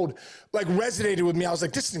 years old, like resonated with me. I was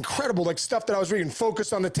like, this is incredible. Like stuff that I was reading,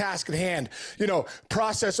 focus on the task at hand,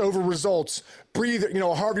 process over results, breathe.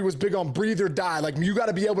 Harvey was big on breathe or die. Like you got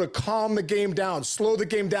to be able to calm the game down, slow the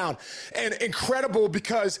game down. And incredible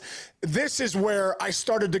because this is where I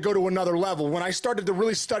started to go to another level, when I started to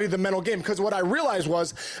really study the mental game, because what I realized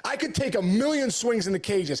was I could take a million swings in the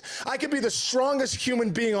cages. I could be the strongest human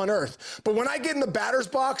being on earth. But when I get in the batter's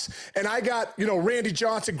box and I got, Randy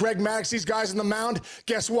Johnson, Greg Maddux, these guys on the mound,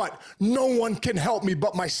 guess what? No one can help me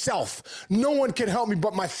but myself. No one can help me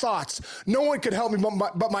but my thoughts. No one can help me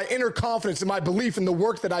but my inner confidence and my belief in the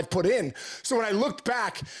work that I've put in. So when I looked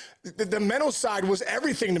back, the mental side was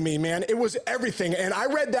everything to me, man. It was everything. And I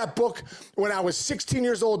read that book when I was 16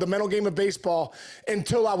 years old, The Mental Game of Baseball,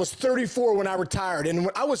 until I was 34 when I retired.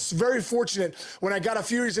 And I was very fortunate when I got a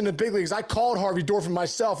few years in the big leagues. I called Harvey Dorfman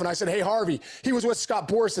myself, and I said, hey, Harvey. He was with Scott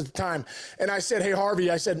Boras at the time. And I said, hey,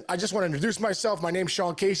 Harvey, I just want to introduce myself. My name's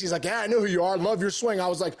Sean Casey. He's like, yeah, I know who you are. Love your swing. I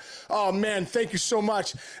was like, oh, man, thank you so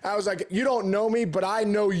much. I was like, you don't know me, but I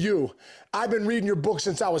know you. I've been reading your book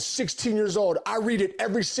since I was 16 years old. I read it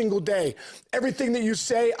every single day. Everything that you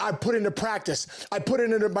say, I put into practice. I put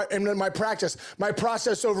it into my practice, my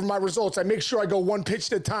process over my results. I make sure I go one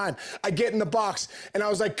pitch at a time. I get in the box, and I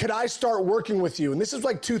was like, could I start working with you? And this is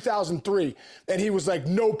like 2003. And he was like,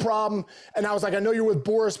 no problem. And I was like, I know you're with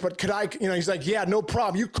Boras, but could I, he's like, yeah, no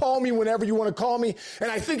problem. You call me whenever you want to call me. And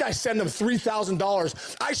I think I sent him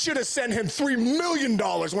 $3,000. I should have sent him $3 million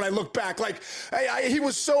when I look back. Like, he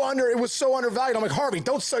was so undervalued. I'm like, Harvey,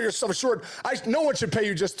 don't sell yourself short. No one should pay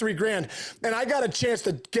you just $3,000. And I got a chance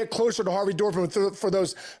to get closer to Harvey Dorfman for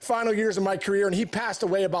those final years of my career. And he passed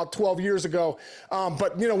away about 12 years ago.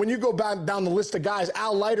 But when you go back down the list of guys,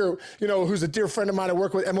 Al Leiter, who's a dear friend of mine, I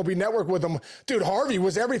work with MLB Network with him. Dude, Harvey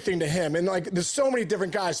was everything to him. And like, there's so many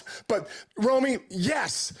different guys. But Romy,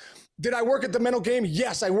 yes. Did I work at the mental game?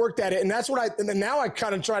 Yes, I worked at it. And that's and then now I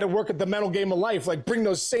kind of try to work at the mental game of life, like bring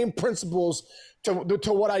those same principles to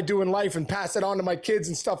what I do in life and pass it on to my kids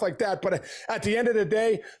and stuff like that. But at the end of the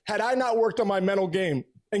day, had I not worked on my mental game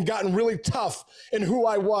and gotten really tough in who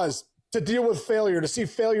I was, to deal with failure, to see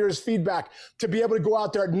failure as feedback, to be able to go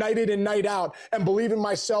out there night in and night out and believe in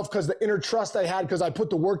myself because the inner trust I had because I put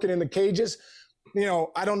the work in the cages,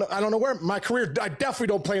 I don't know where my career, I definitely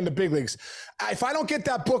don't play in the big leagues. If I don't get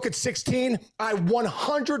that book at 16, I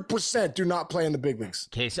 100% do not play in the big leagues.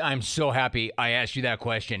 Case, I'm so happy I asked you that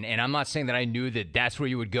question. And I'm not saying that I knew that that's where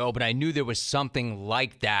you would go, but I knew there was something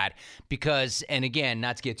like that because, and again,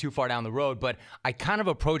 not to get too far down the road, but I kind of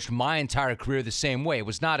approached my entire career the same way. It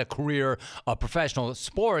was not a career of professional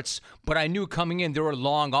sports, but I knew coming in there were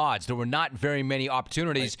long odds. There were not very many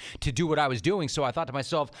opportunities to do what I was doing. So I thought to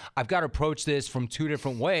myself, I've got to approach this from two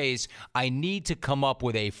different ways. I need to come up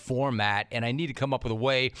with a format and I need to come up with a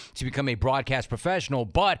way to become a broadcast professional,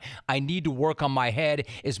 but I need to work on my head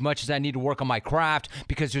as much as I need to work on my craft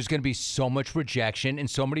because there's going to be so much rejection and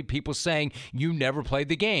so many people saying, you never played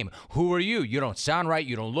the game. Who are you? You don't sound right.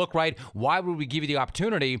 You don't look right. Why would we give you the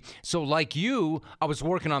opportunity? So like you, I was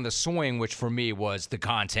working on the swing, which for me was the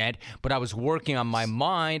content, but I was working on my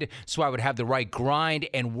mind so I would have the right grind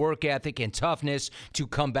and work ethic and toughness to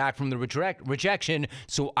come back from the rejection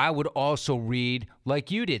so I would also read like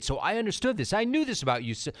you did. So I understood this. I knew this about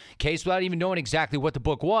you, Case, without even knowing exactly what the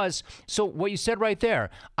book was. So what you said right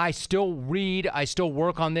there, I still read, I still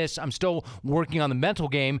work on this, I'm still working on the mental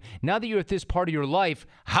game. Now that you're at this part of your life,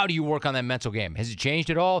 how do you work on that mental game? Has it changed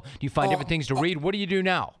at all? Do you find different things to read? What do you do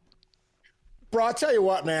now? Bro, I'll tell you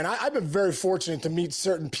what, man. I've been very fortunate to meet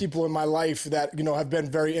certain people in my life that, have been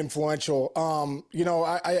very influential.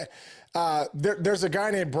 There's a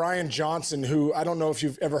guy named Brian Johnson who I don't know if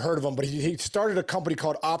you've ever heard of him, but he started a company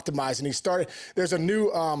called Optimize, and there's a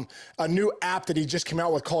new app that he just came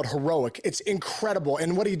out with called Heroic. It's incredible,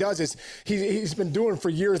 and what he does is he's been doing for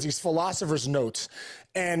years these philosophers notes.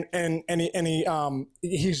 And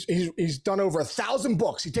he's done over 1,000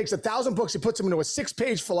 books. He takes 1,000 books, he puts them into a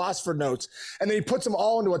 6-page philosopher notes, and then he puts them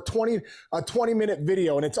all into a 20-minute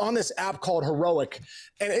video. And it's on this app called Heroic,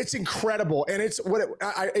 and it's incredible. And it's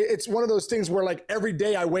one of those things where like every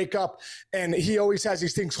day I wake up, and he always has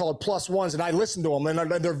these things called plus ones, and I listen to them,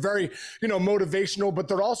 and they're very motivational, but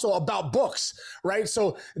they're also about books, right?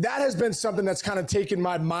 So that has been something that's kind of taken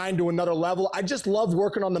my mind to another level. I just love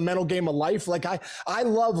working on the mental game of life. Like I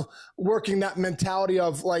love working that mentality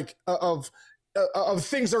of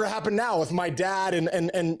things that are happening now with my dad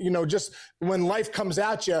and just when life comes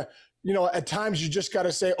at you, at times you just got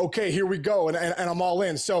to say, okay, here we go. And I'm all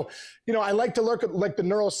in. So, I like to look at like the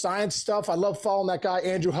neuroscience stuff. I love following that guy,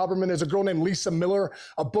 Andrew Huberman. There's a girl named Lisa Miller,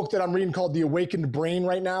 a book that I'm reading called The Awakened Brain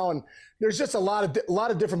right now. And, there's just a lot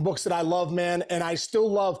of different books that I love, man. And I still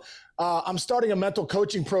love, I'm starting a mental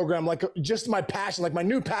coaching program, like just my passion, like my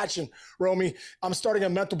new passion, Romy. I'm starting a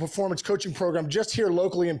mental performance coaching program just here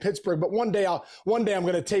locally in Pittsburgh. But one day I'm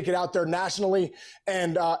going to take it out there nationally,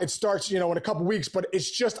 and it starts, in a couple weeks. But it's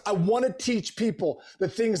just, I want to teach people the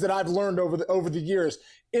things that I've learned over the years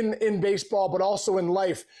in baseball, but also in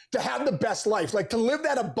life, to have the best life, like to live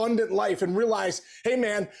that abundant life and realize, hey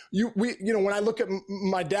man, when I look at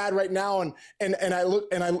my dad right now and I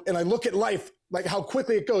look at life, like how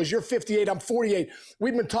quickly it goes. You're 58, I'm 48.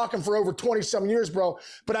 We've been talking for over 20 some years, bro.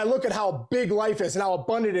 But I look at how big life is and how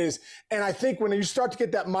abundant it is. And I think when you start to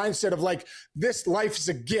get that mindset of like, this life is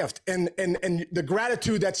a gift and the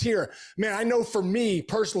gratitude that's here, man, I know for me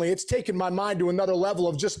personally, it's taken my mind to another level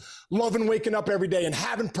of just loving waking up every day and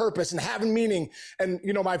having purpose and having meaning. And,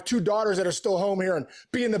 I have 2 daughters that are still home here, and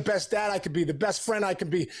being the best dad I could be, the best friend I could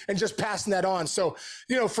be, and just passing that on. So,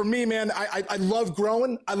 for me, man, I love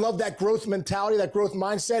growing. I love that growth mentality, that growth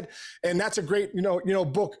mindset. And that's a great,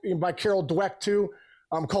 book by Carol Dweck too,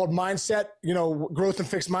 called Mindset, Growth and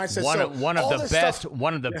Fixed Mindset. One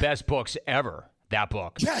of the best books ever, that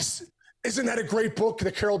book. Yes. Isn't that a great book?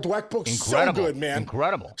 The Carol Dweck book? Incredible. So good, man.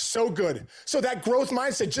 Incredible. So good. So that growth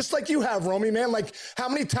mindset, just like you have, Romy, man, like how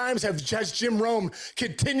many times has Jim Rome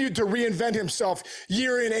continued to reinvent himself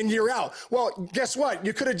year in and year out? Well, guess what?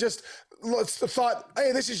 You could have just thought,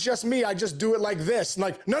 hey, this is just me. I just do it like this. And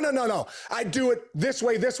like, no. I do it this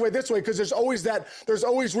way, because there's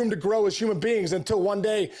always room to grow as human beings until one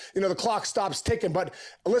day, the clock stops ticking. But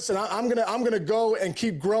listen, I'm gonna go and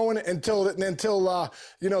keep growing until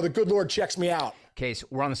the good Lord checks me out. Case,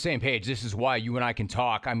 we're on the same page. This is why you and I can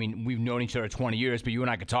talk. I mean, we've known each other 20 years, but you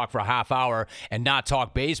and I can talk for a half hour and not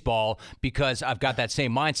talk baseball, because I've got that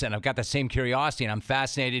same mindset and I've got that same curiosity, and I'm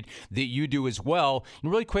fascinated that you do as well.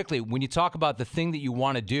 And really quickly, when you talk about the thing that you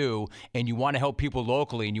want to do and you want to help people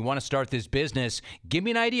locally and you want to start this business, give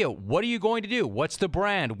me an idea. What are you going to do? What's the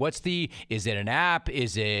brand? Is it an app?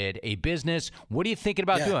 Is it a business? What are you thinking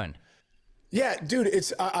about doing? Yeah, dude,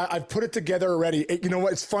 I've put it together already. You know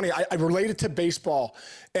what? It's funny. I relate it to baseball,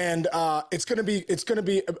 and it's gonna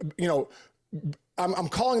be, I'm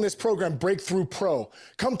calling this program Breakthrough Pro.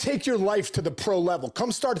 Come take your life to the pro level.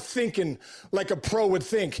 Come start thinking like a pro would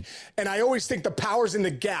think. And I always think the power's in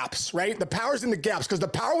the gaps, right? The power's in the gaps, because the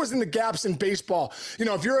power was in the gaps in baseball.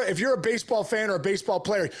 If you're a baseball fan or a baseball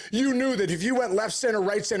player, you knew that if you went left center,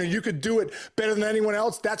 right center, you could do it better than anyone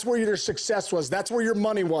else. That's where your success was. That's where your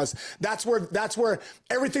money was. That's where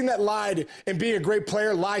everything that lied in being a great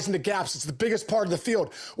player lies in the gaps. It's the biggest part of the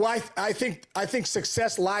field. Well, I think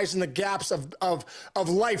success lies in the gaps of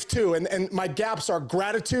life too. And my gaps are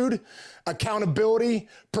gratitude, accountability,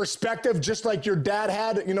 perspective, just like your dad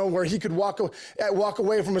had, where he could walk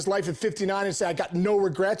away from his life at 59 and say, I got no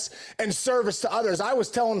regrets, and service to others. I was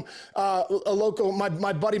telling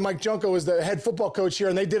my buddy Mike Junko is the head football coach here,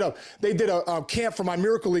 and they did a camp for my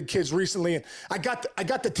Miracle League kids recently. And I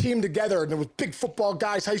got the team together, and there was big football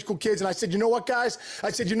guys, high school kids. And I said, you know what, guys?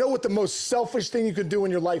 I said, you know what the most selfish thing you can do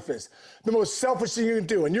in your life is? The most selfish thing you can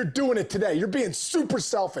do. And you're doing it today. You're being super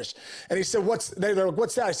selfish. And he said, what's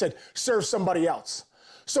that? I said, serve somebody else.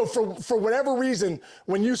 So for whatever reason,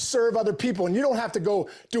 when you serve other people, and you don't have to go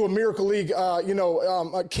do a Miracle League,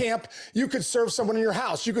 camp, you could serve someone in your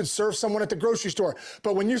house. You could serve someone at the grocery store.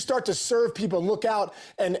 But when you start to serve people and look out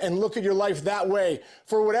and look at your life that way,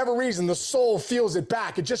 for whatever reason, the soul feels it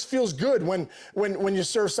back. It just feels good when you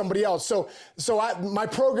serve somebody else. So my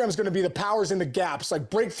program is going to be the powers in the gaps, like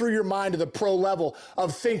break through your mind to the pro level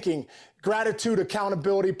of thinking. Gratitude,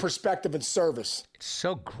 accountability, perspective, and service. It's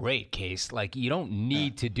so great, Case. Like, you don't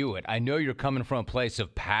need to do it. I know you're coming from a place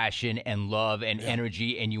of passion and love and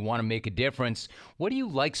energy, and you want to make a difference. What do you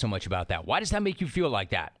like so much about that? Why does that make you feel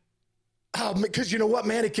like that? Because you know what,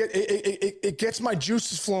 man, it gets my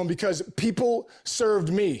juices flowing, because people served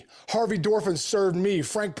me. Harvey Dorfin served me.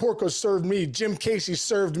 Frank Porco served me. Jim Casey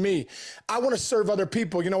served me. I want to serve other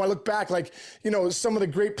people. I look back, like, some of the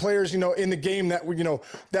great players, in the game that,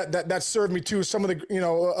 that served me too. Some of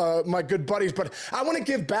the, my good buddies, but I want to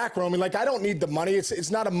give back, Romy. Like, I don't need the money. It's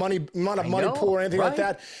not a money pool or anything like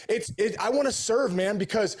that. I want to serve, man,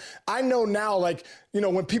 because I know now, like,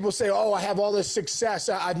 when people say, oh, I have all this success,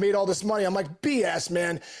 I've made all this money, I'm like, BS,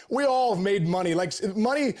 man. We all have made money. Like,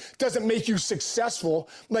 money doesn't make you successful.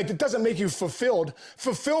 Like, it doesn't make you fulfilled.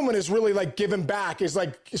 Fulfillment is really like giving back, is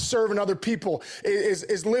like serving other people,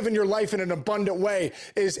 is living your life in an abundant way,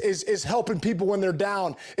 is helping people when they're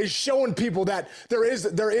down, is showing people that there is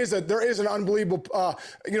an unbelievable,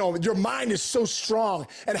 your mind is so strong,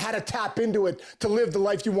 and how to tap into it to live the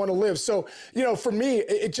life you want to live. So, for me,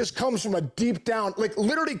 it just comes from a deep down. like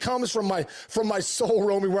literally comes from my soul,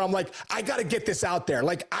 Romy, where I'm like, I got to get this out there.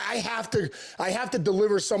 Like I have to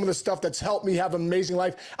deliver some of the stuff that's helped me have an amazing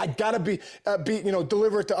life. I got to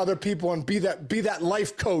deliver it to other people and be that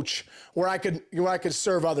life coach where I could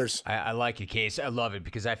serve others. I like it, Case. I love it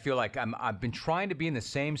because I feel like I've been trying to be in the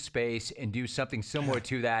same space and do something similar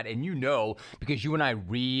to that. And because you and I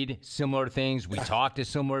read similar things, we talk to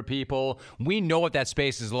similar people, we know what that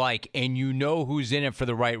space is like, and you know who's in it for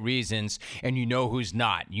the right reasons, and you know who's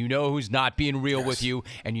not. You know who's not being real with you,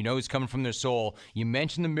 and you know who's coming from their soul. You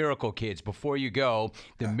mentioned the Miracle Kids before you go.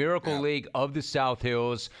 The Miracle League of the South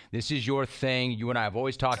Hills. This is your thing. You and I have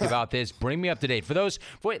always talked about this. Bring me up to date.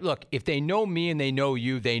 Look, if they know me and they know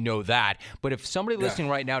you, they know that. But if somebody listening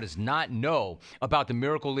right now does not know about the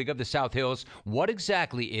Miracle League of the South Hills, what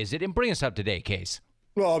exactly is it? And bring us up to date, Case.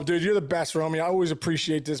 Well, dude, you're the best, Romy. I always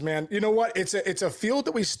appreciate this, man. You know what? It's a field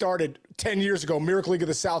that we started 10 years ago, Miracle League of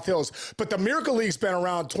the South Hills. But the Miracle League's been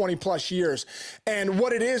around 20 plus years. And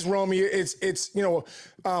what it is, Romy, it's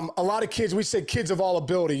a lot of kids, we say kids of all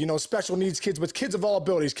ability, special needs kids, but kids of all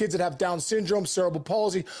abilities, kids that have Down syndrome, cerebral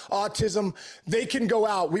palsy, autism, they can go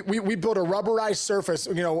out. We built a rubberized surface,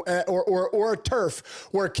 or a turf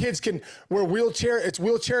where kids it's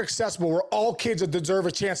wheelchair accessible, where all kids deserve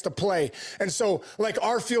a chance to play. And so, like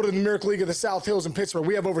our field in the Miracle League of the South Hills in Pittsburgh,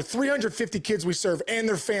 we have over 350 kids we serve and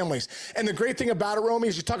their families. And the great thing about it, Romy,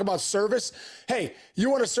 is you talk about service. Hey, you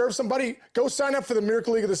want to serve somebody? Go sign up for the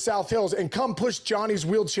Miracle League of the South Hills and come push Johnny's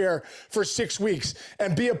wheelchair for 6 weeks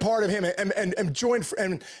and be a part of him and join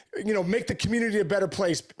and make the community a better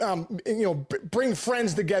place. Bring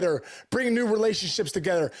friends together, bring new relationships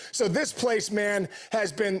together. So this place, man,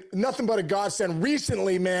 has been nothing but a godsend.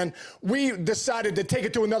 Recently, man, we decided to take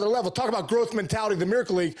it to another level. Talk about growth mentality. The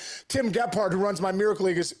Miracle League. Tim Gephardt, who runs my Miracle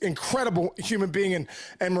League, is an incredible human being,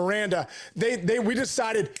 and Miranda. We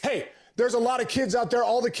decided, hey, there's a lot of kids out there,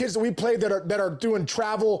 all the kids that we play that are doing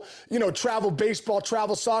travel, travel baseball,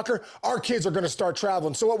 travel soccer. Our kids are going to start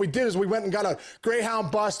traveling. So what we did is we went and got a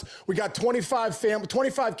Greyhound bus. We got 25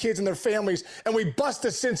 kids and their families, and we bused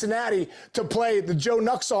to Cincinnati to play the Joe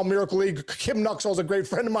Nuxall Miracle League. Kim Nuxall's a great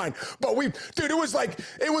friend of mine. But it was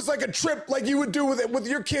like a trip like you would do with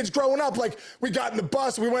your kids growing up. Like we got in the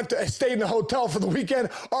bus, we stayed in the hotel for the weekend.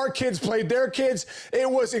 Our kids played their kids.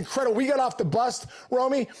 It was incredible. We got off the bus,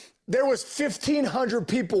 Romy. There was 1,500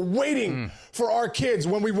 people waiting for our kids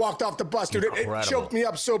when we walked off the bus, dude. It choked me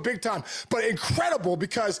up so big time, but incredible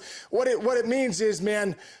because what it means is,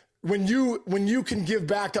 man, when you can give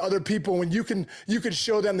back to other people, when you can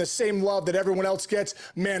show them the same love that everyone else gets,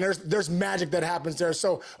 man, there's magic that happens there.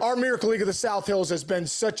 So our Miracle League of the South Hills has been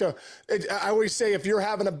I always say, if you're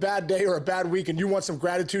having a bad day or a bad week and you want some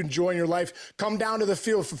gratitude and joy in your life, come down to the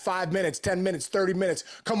field for 5 minutes, 10 minutes, 30 minutes,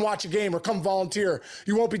 come watch a game or come volunteer.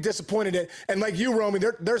 You won't be disappointed. And like you, Romy,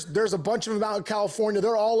 there's a bunch of them out in California.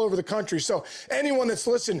 They're all over the country. So anyone that's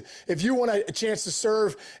listening, if you want a chance to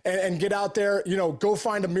serve and get out there, go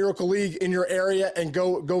find a Miracle League in your area and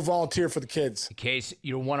go volunteer for the kids. Case,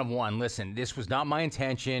 you're one of one. Listen, this was not my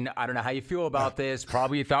intention. I don't know how you feel about this.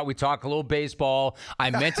 Probably you thought we'd talk a little baseball. I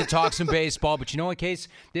meant to talk some baseball, but you know what, Case?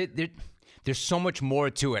 There's so much more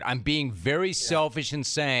to it. I'm being very selfish in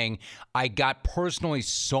saying I got personally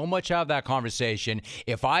so much out of that conversation.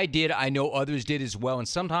 If I did, I know others did as well. And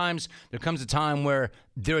sometimes there comes a time where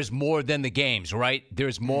there's more than the games, right?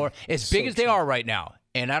 There's more. As big as they are right now.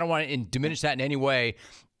 And I don't want to diminish that in any way.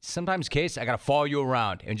 Sometimes, Case, I got to follow you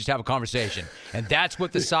around and just have a conversation. And that's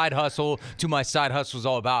what the side hustle to my side hustle is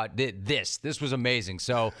all about. This was amazing.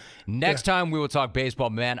 So next time we will talk baseball,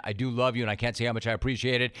 man. I do love you, and I can't say how much I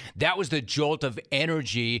appreciate it. That was the jolt of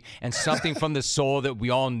energy and something from the soul that we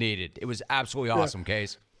all needed. It was absolutely awesome,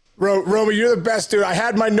 Case. Romy, you're the best, dude. I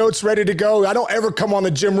had my notes ready to go. I don't ever come on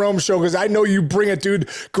the Jim Rome show because I know you bring it, dude.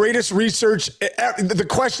 Greatest research. The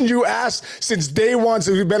questions you asked since day one,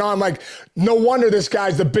 since we've been on, like, no wonder this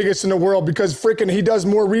guy's the biggest in the world because freaking he does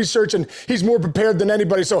more research and he's more prepared than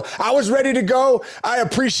anybody. So I was ready to go. I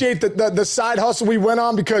appreciate the side hustle we went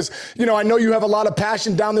on because, I know you have a lot of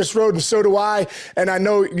passion down this road, and so do I. And I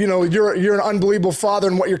know, you're an unbelievable father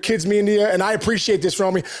and what your kids mean to you. And I appreciate this,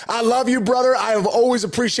 Romy. I love you, brother. I have always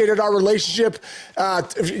appreciated our relationship,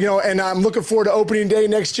 and I'm looking forward to opening day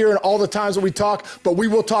next year and all the times that we talk, but we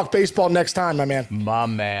will talk baseball next time, my man. My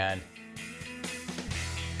man.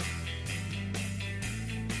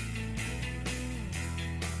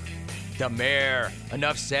 The mayor.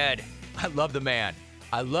 Enough said. I love the man.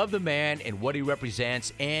 I love the man and what he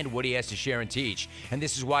represents and what he has to share and teach. And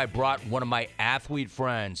this is why I brought one of my athlete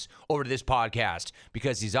friends over to this podcast,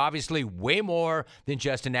 because he's obviously way more than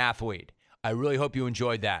just an athlete. I really hope you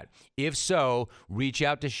enjoyed that. If so, reach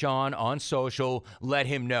out to Sean on social, let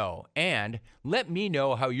him know, and let me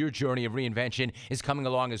know how your journey of reinvention is coming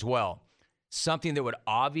along as well. Something that would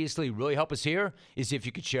obviously really help us here is if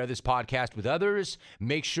you could share this podcast with others.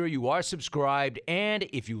 Make sure you are subscribed, and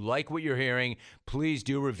if you like what you're hearing, please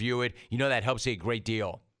do review it. You know that helps a great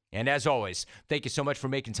deal. And as always, thank you so much for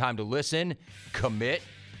making time to listen, commit,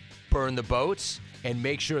 burn the boats, and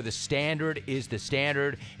make sure the standard is the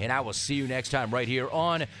standard. And I will see you next time right here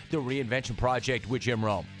on The Reinvention Project with Jim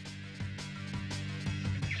Rome.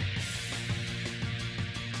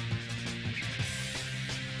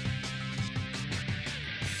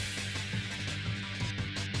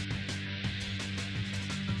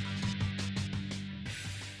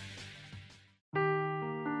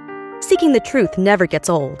 Seeking the truth never gets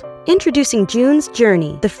old. Introducing June's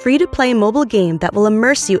Journey, the free-to-play mobile game that will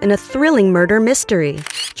immerse you in a thrilling murder mystery.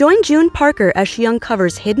 Join June Parker as she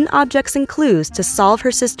uncovers hidden objects and clues to solve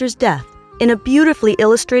her sister's death in a beautifully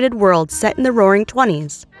illustrated world set in the Roaring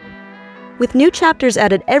 '20s. With new chapters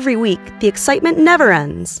added every week, the excitement never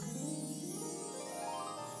ends.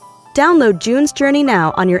 Download June's Journey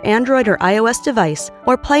now on your Android or iOS device,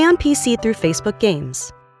 or play on PC through Facebook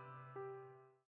Games.